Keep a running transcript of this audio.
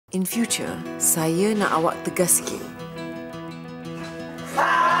In future, saya nak awak tegas sikit.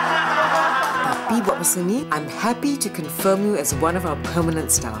 Tapi buat masa ni, I'm happy to confirm you as one of our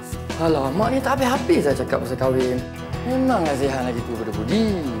permanent staff. Alah, mak ni tak habis-habis saya cakap pasal kahwin. Memang nasihat lagi tu pada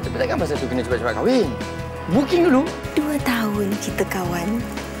Budi. Tapi takkan pasal tu kena cepat-cepat kahwin. Booking dulu. 2 tahun kita kawan.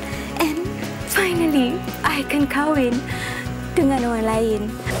 And finally, I can kahwin dengan orang lain.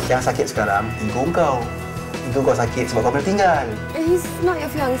 Yang sakit sekarang, ego kau. Ego kau sakit sebab kau pernah tinggal. He's not your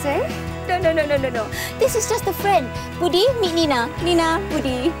fiancé? No. This is just a friend. Budi, meet Nina. Nina,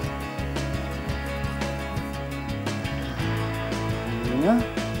 Budi. Nina?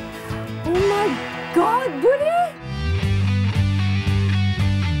 Oh my God, Budi!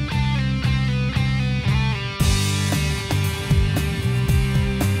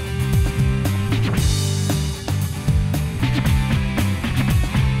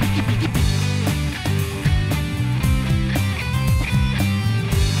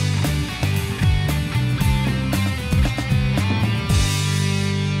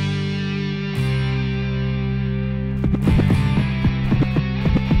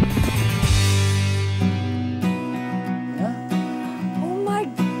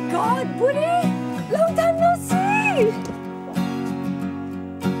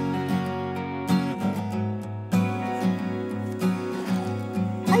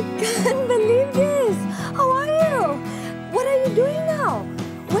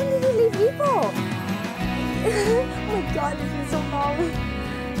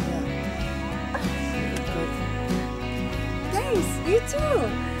 You too.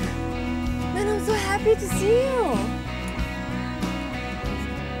 Man, I'm so happy to see you.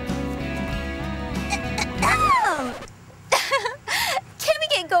 Can we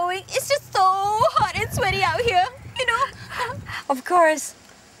get going? It's just so hot and sweaty out here, you know? Of course.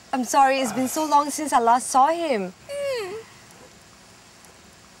 I'm sorry, it's been so long since I last saw him.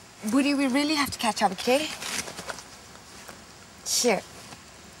 Budi, we really have to catch up, okay? Sure.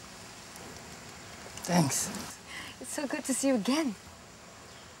 Thanks. It's so good to see you again.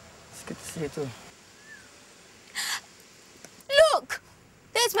 It's good to see you too. Look!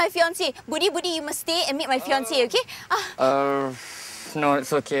 There's my fiancé. Budi, you must stay and meet my fiancé, okay? No,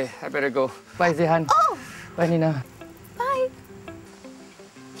 it's okay. I better go. Bye, Zihan. Oh! Bye, Nina. Bye.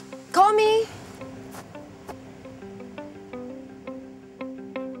 Call me.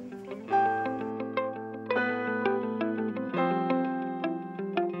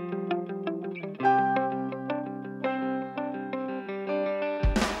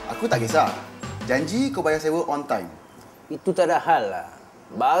 Aku tak kisah. Janji kau bayar sewa on time. Itu tak ada hal lah.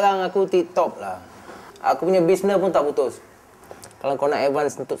 Barang aku tip-top lah. Aku punya bisnes pun tak putus. Kalau kau nak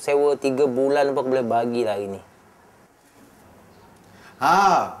advance untuk sewa 3 bulan pun aku boleh bagi lah hari ni.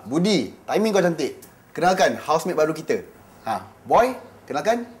 Ha, Budi, timing kau cantik. Kenalkan housemate baru kita. Ha, boy,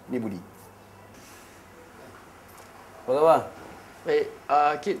 kenalkan ni Budi. Apa khabar? Baik,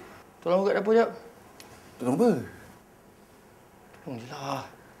 Kit. Tolong buka dapur jap. Tolong apa? Tolong je lah.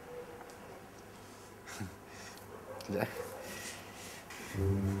 Sekejap.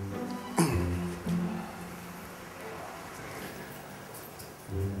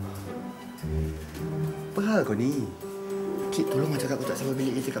 Apa hal kau ni? Kit, tolong cakap aku tak sewa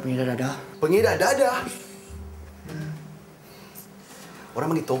bilik kita kat pengedar dadah. Pengedar dadah?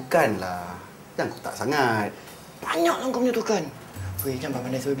 Orang bagi token lah. Jangan kau tak sangat. Banyaklah kau punya token. Weh, jangan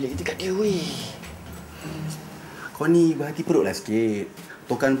pandai sewa bilik kita kat dia, weh. Kau ni berhati perut lah sikit.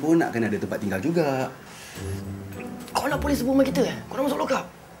 Token pun nak kena ada tempat tinggal juga. Kau nak polis rumah kita, eh? Kau nak masuk lokap?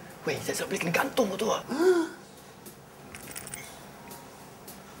 Weh, saya boleh kena gantung kau tu lah.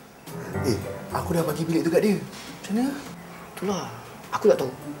 Aku dah bagi bilik tu kat dia. Macam mana? Itulah. Aku tak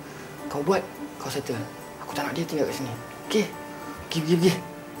tahu. Kau buat, kau settle. Aku tak nak dia tinggal kat sini. Okey? Pergi.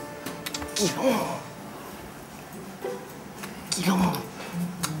 Pergi, lama. Pergi, lama.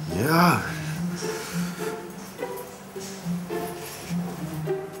 Ya.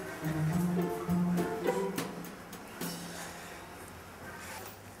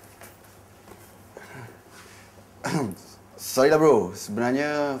 Sorry lah bro,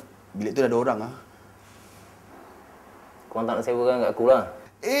 sebenarnya bilik tu dah ada orang lah. Korang tak nak sewakan kat aku lah.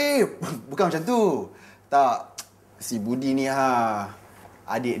 Bukan macam tu. Tak, si Budi ni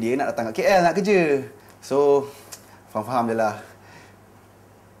adik dia nak datang kat KL nak kerja. So, faham-faham je lah.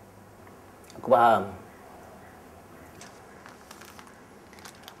 Aku faham.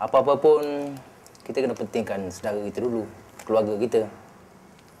 Apa-apa pun, kita kena pentingkan saudara kita dulu. Keluarga kita.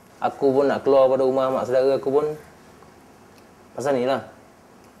 Aku pun nak keluar pada rumah mak saudara aku pun pasal ni lah.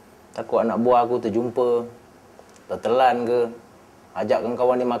 Takut anak buah aku terjumpa, tertelan ke, ajakkan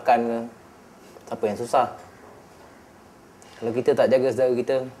kawan dia makan ke. Siapa yang susah? Kalau kita tak jaga saudara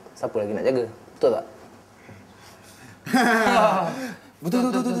kita, siapa lagi nak jaga? Betul tak? Betul.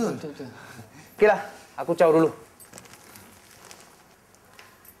 Okeylah, aku caw dulu.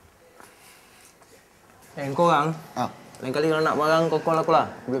 Korang, lain kali kalau nak barang, kau call aku lah.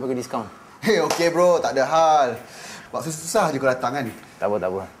 Aku boleh bagi diskaun. Okey bro, tak ada hal. Waktu susah je kau datang kan? Tak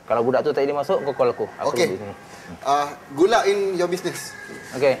apa. Kalau budak tu tak boleh masuk, kau call aku. Okey. Good luck in your business.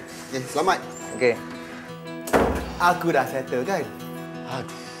 Okey. Okay, selamat. Okey. Aku dah settle kan?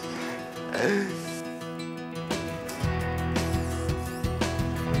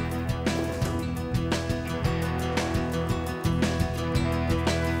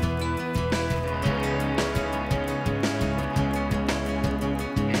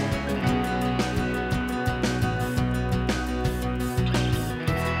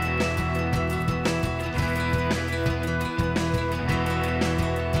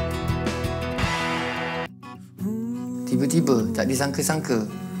 Tiba-tiba, tak disangka-sangka,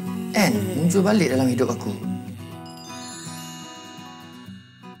 Anne muncul balik dalam hidup aku.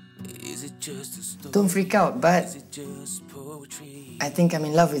 Don't freak out, but I think I'm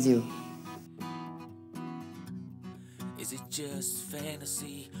in love with you.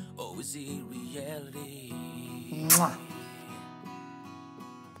 Mwah.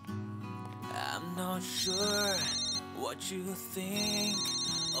 I'm not sure what you think.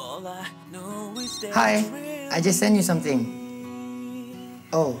 All I know is that Hi, I just sent you something.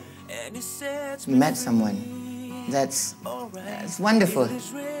 Oh, you met someone. That's wonderful.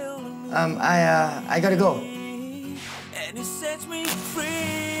 I gotta go. And it sets me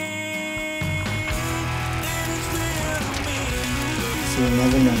free. So you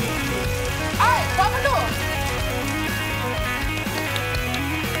never know. Ay, buat apa tu?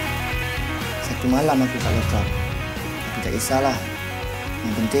 Satu malam aku tak lokal. Tapi tak kisahlah.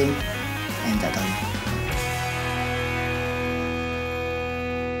 Yang penting, Anne tak tahu.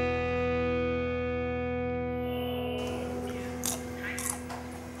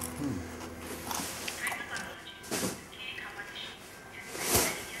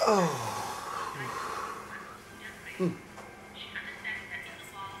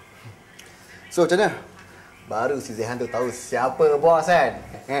 So, macam mana? Baru si Zehan tu tahu siapa bos kan?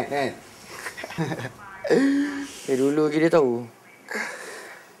 Dulu lagi dia tahu.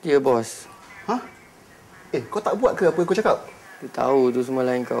 Dia bos. Hah? Kau tak buat ke apa yang kau cakap? Dia tahu tu semua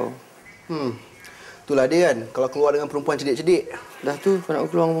lain kau. Itulah dia kan, kalau keluar dengan perempuan cedik-cedik. Dah tu, kau nak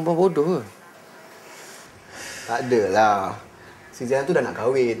keluar dengan perempuan bodoh ke? Tak adalah. Si Zehan tu dah nak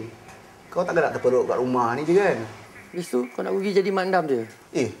kahwin. Kau takkan nak terperuk kat rumah ni je kan? Habis tu, kau nak pergi jadi mandam dia.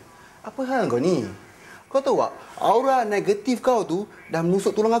 Apa hal kau ni? Kau tahu tak, aura negatif kau tu dah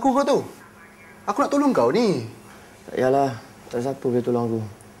menusuk tulang aku kau tu. Aku nak tolong kau ni. Tak payahlah. Tak siapa boleh tolong aku.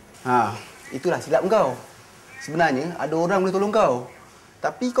 Itulah silap kau. Sebenarnya ada orang boleh tolong kau.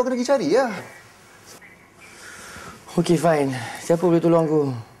 Tapi kau kena pergi cari lah. Okey, fine. Siapa boleh tolong aku?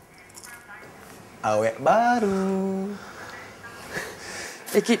 Awek baru.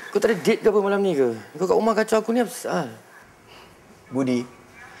 Kid, kau tak ada date ke apa malam ni ke? Kau kat rumah kacau aku ni apa pasal? Budi,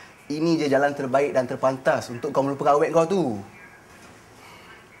 ini je jalan terbaik dan terpantas untuk kau melupakan awek kau tu.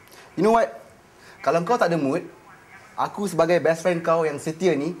 You know what? Kalau kau tak ada mood, aku sebagai best friend kau yang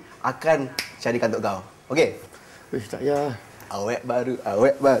setia ni akan carikan untuk kau. Okey? Tak payah. Awek baru,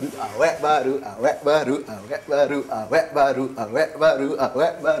 awek baru, awek baru, awek baru, awek baru, awek baru, awek baru,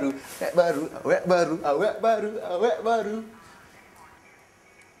 awek baru, awek baru, awek baru, awek baru, awek baru.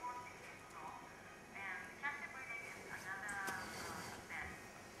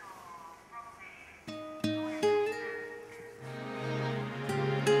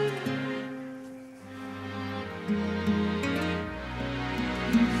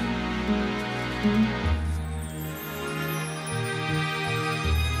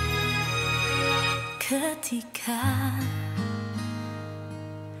 Ketika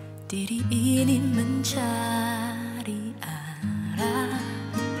diri ini mencari arah,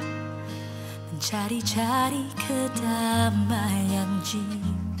 mencari-cari kedamaian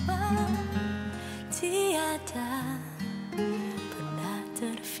jiwa, tiada pernah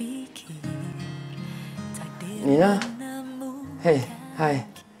terfikir takdir Nina? menemukan. Hey, hi.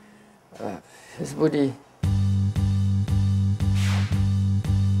 It's Budi.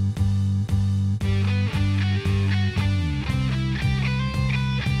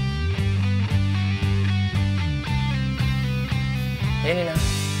 Hey Nina.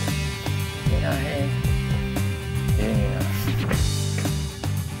 Nina, hey. Hey Nina.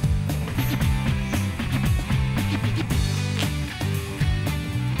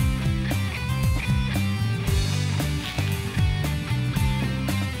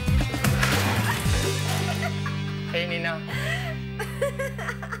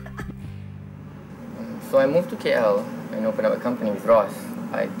 So I moved to KL and opened up a company with Ross,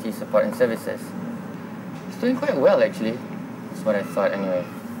 IT support and services. It's doing quite well, actually. That's what I thought, anyway.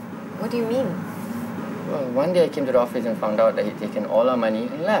 What do you mean? Well, one day I came to the office and found out that he'd taken all our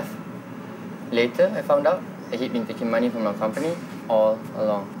money and left. Later, I found out that he'd been taking money from our company all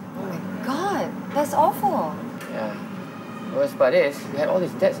along. Oh my God, that's awful. Yeah. The worst part is, we had all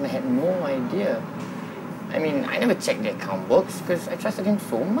these debts and I had no idea. I mean, I never checked the account books because I trusted him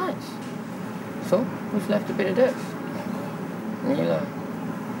so much. So, who's left to pay the debts? Me lah.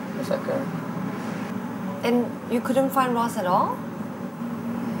 The sucker. And you couldn't find Ross at all?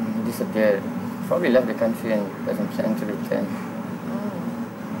 He disappeared. Probably left the country and doesn't plan to return.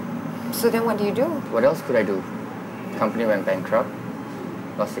 So then what do you do? What else could I do? The company went bankrupt.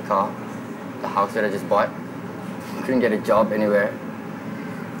 Lost the car. The house that I just bought. Couldn't get a job anywhere.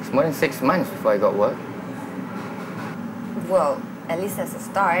 It's more than 6 months before I got work. Well, at least that's a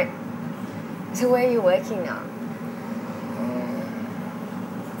start. So where are you working now?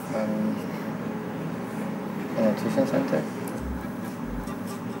 In a tuition center.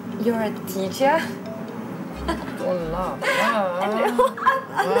 You're a teacher? Don't laugh. I'm not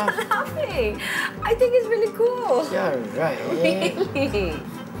laughing. I think it's really cool. Yeah, right. Really?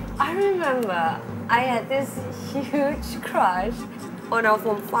 I remember I had this huge crush on our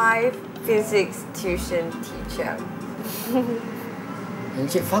Form 5 physics tuition teacher.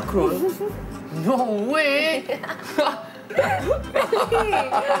 Encik Fakrul? No way! Really?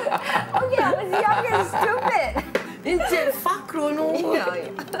 Okay, I was young and stupid. Encik Fakrul, no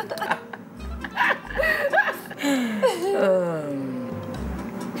way! Yeah.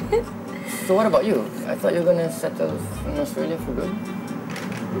 So what about you? I thought you were gonna settle in Australia for good.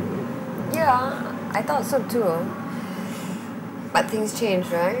 Yeah, I thought so too. But things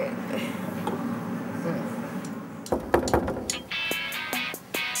change, right?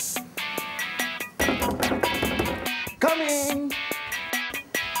 Coming!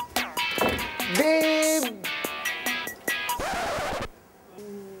 Babe!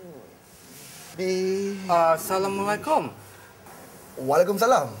 Babe... Assalamualaikum.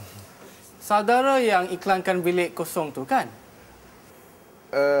 Waalaikumsalam. Saudara yang iklankan bilik kosong tu kan?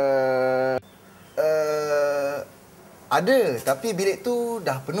 Ada, tapi bilik tu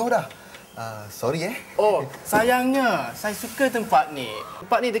dah penuh dah. Sorry Oh, sayangnya saya suka tempat ni.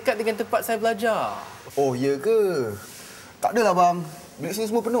 Tempat ni dekat dengan tempat saya belajar. Oh, ya ke? Tak adalah bang. Bilik sini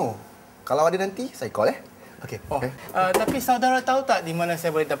semua penuh. Kalau ada nanti, saya call Okey. Oh, tapi saudara tahu tak di mana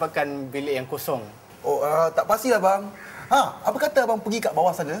saya boleh dapatkan bilik yang kosong? Oh, tak pastilah bang. Apa kata abang pergi kat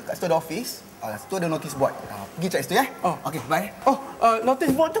bawah sana, kat situ ada office. Situ ada notice board. Pergi cek situ Oh. Okey, bye. Oh,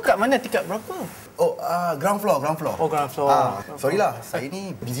 notice board tu kat mana? Tingkat berapa? Oh, ground floor. Oh, ground floor. Sorry lah, saya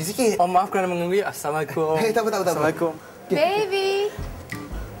ni busy sikit. Oh, maaf kerana mengganggu. Assalamualaikum. Tak apa. Assalamualaikum. Baby,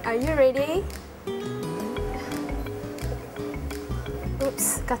 are you ready? Oops,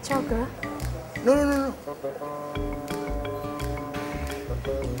 kacau ke? No.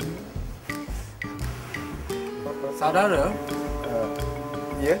 Saudara,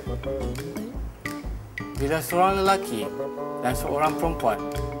 Ya? bila seorang lelaki dan seorang perempuan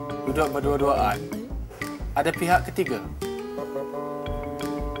duduk berdua-duaan, ada pihak ketiga.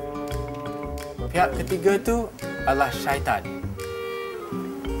 Pihak ketiga tu adalah syaitan.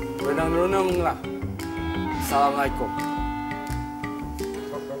 Renung-renunglah. Assalamualaikum.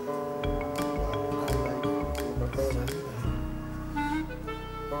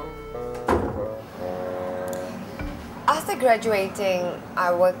 After graduating,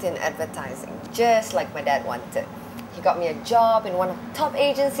 I worked in advertising, just like my dad wanted. He got me a job in one of the top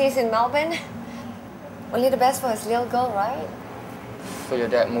agencies in Melbourne. Only the best for his little girl, right? So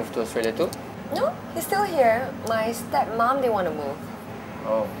your dad moved to Australia too? No, he's still here. My stepmom, they want to move.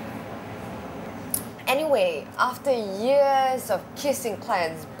 Oh. Anyway, after years of kissing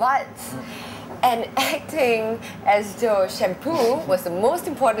clients' butts and acting as though shampoo was the most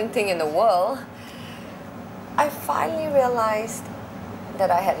important thing in the world, I finally realized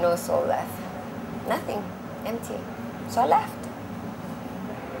that I had no soul left. Nothing. Empty. So I left.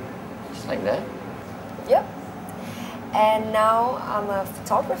 Just like that? Yep. And now I'm a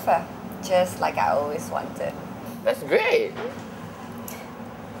photographer, just like I always wanted. That's great!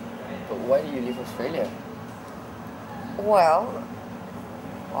 But why did you leave Australia? Well,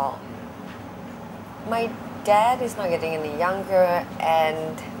 my dad is not getting any younger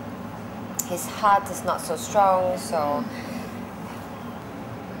and his heart is not so strong, so...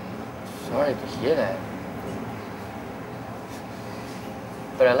 Sorry to hear that.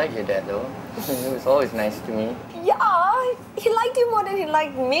 But I like your dad though. He was always nice to me. Yeah, he liked you more than he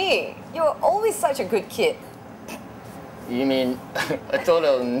liked me. You were always such a good kid. You mean a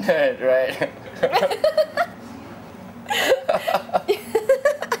total nerd, right?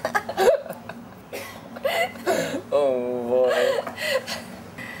 Oh boy.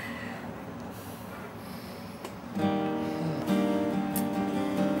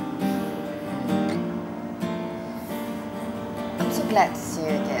 I'm so glad to see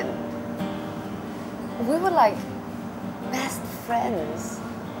you again. We were like best friends.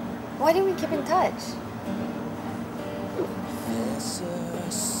 Why didn't we keep in touch?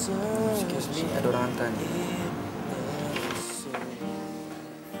 Excuse me, ada orang hantar ni.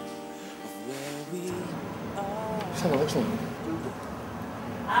 Siapa macam ni?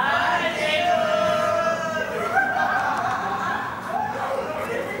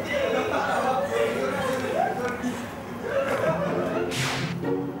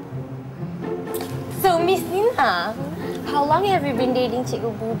 So, Miss Nina, how long have you been dating Cikgu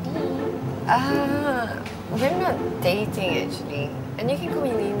Budi? We're not dating actually. And you can call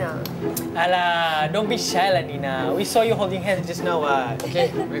me Nina. Alah, don't be shy lah, Nina. We saw you holding hands just now,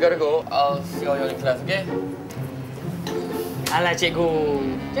 Okay, we gotta go. I'll see all you in class, okay? Alah, cikgu.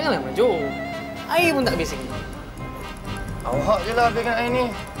 Janganlah maju. Air pun tak habis lagi. Awak je lah ambilkan air ni.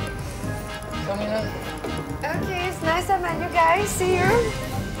 Kami lah. Okay, it's nice to meet you guys. See you.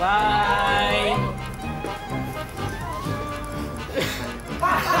 Bye.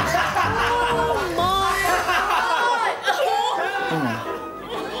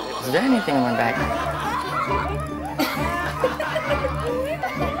 Is there anything on my back?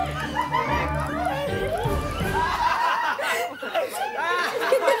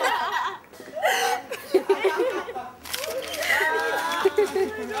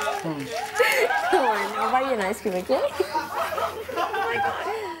 Come on, I'll buy you an ice cream, okay?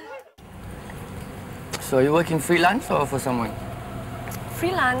 So are you working freelance or for someone?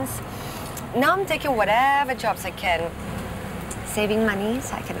 Freelance. Now I'm taking whatever jobs I can. Saving money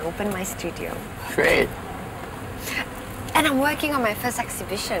so I can open my studio. Great. And I'm working on my first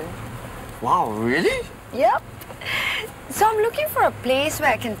exhibition. Wow, really? Yep. So I'm looking for a place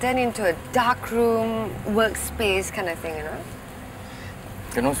where I can turn into a dark room, workspace kind of thing, you know?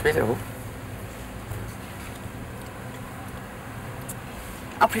 There's no space at home.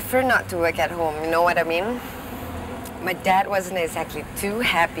 I prefer not to work at home, you know what I mean? My dad wasn't exactly too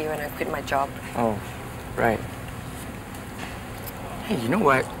happy when I quit my job. Oh, right. Hey, you know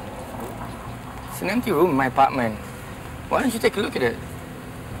what? It's an empty room in my apartment. Why don't you take a look at it?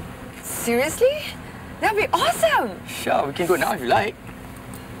 Seriously? That'd be awesome! Sure, we can go now if you like.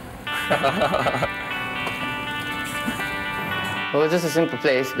 Well, it's just a simple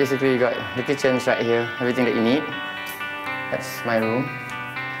place. Basically, you got the kitchen's right here, everything that you need. That's my room.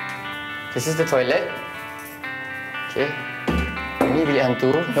 This is the toilet. Okay. Ini bilik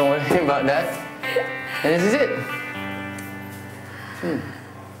hantu. Don't worry about that. And this is it.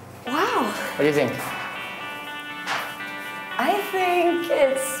 Wow! What do you think? I think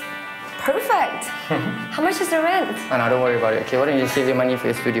it's perfect. How much is the rent? Oh, no, don't worry about it. Okay, why don't you save your money for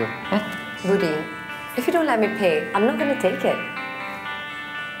your studio? Budi, if you don't let me pay, I'm not going to take it.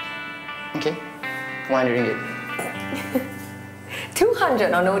 Okay. 100 ringgit. 200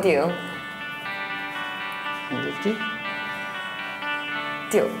 or no deal? 150?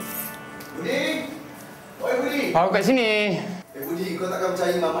 Deal. Budi! Oi, Budi! Aku kat sini. Budi, kau takkan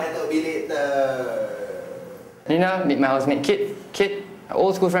percaya mamak datang bilik Nina, meet my housemate Kit. Kit, an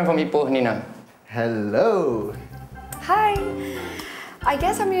old school friend from Ipoh, Nina. Hello. Hi. I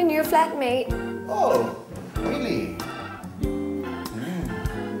guess I'm your new flatmate. Oh, really?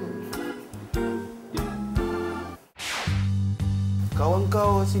 Kawan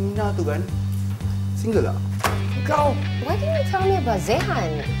kau si Nina tu kan? Single tak? Kau, Why didn't you tell me about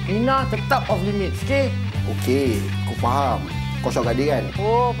Zehan? Nina tetap off limits, okay? Okey, aku faham. Kau syok dia kan?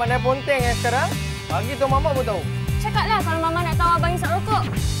 Oh, pandai ponteng sekarang. Bagi tu Mama pun tahu. Cakaplah kalau Mama nak tahu abang isap rokok.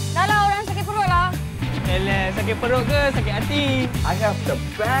 Dah lah, orang sakit perut lah. Elah, sakit perut ke sakit hati? I have the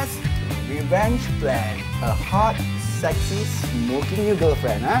best revenge plan. A hot, sexy, smoking you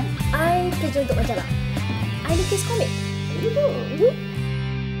girlfriend, ha? I kerja untuk majalah. I lukis komik.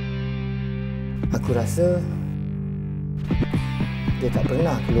 Aku rasa dia tak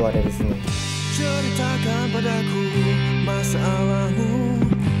pernah keluar dari sini. Ceritakan padaku masalahmu,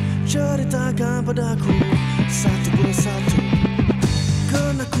 ceritakan padaku satu persatu.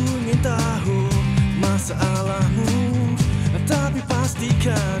 Karena ku ingin tahu masalahmu, tapi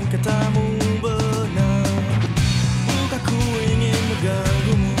pastikan katamu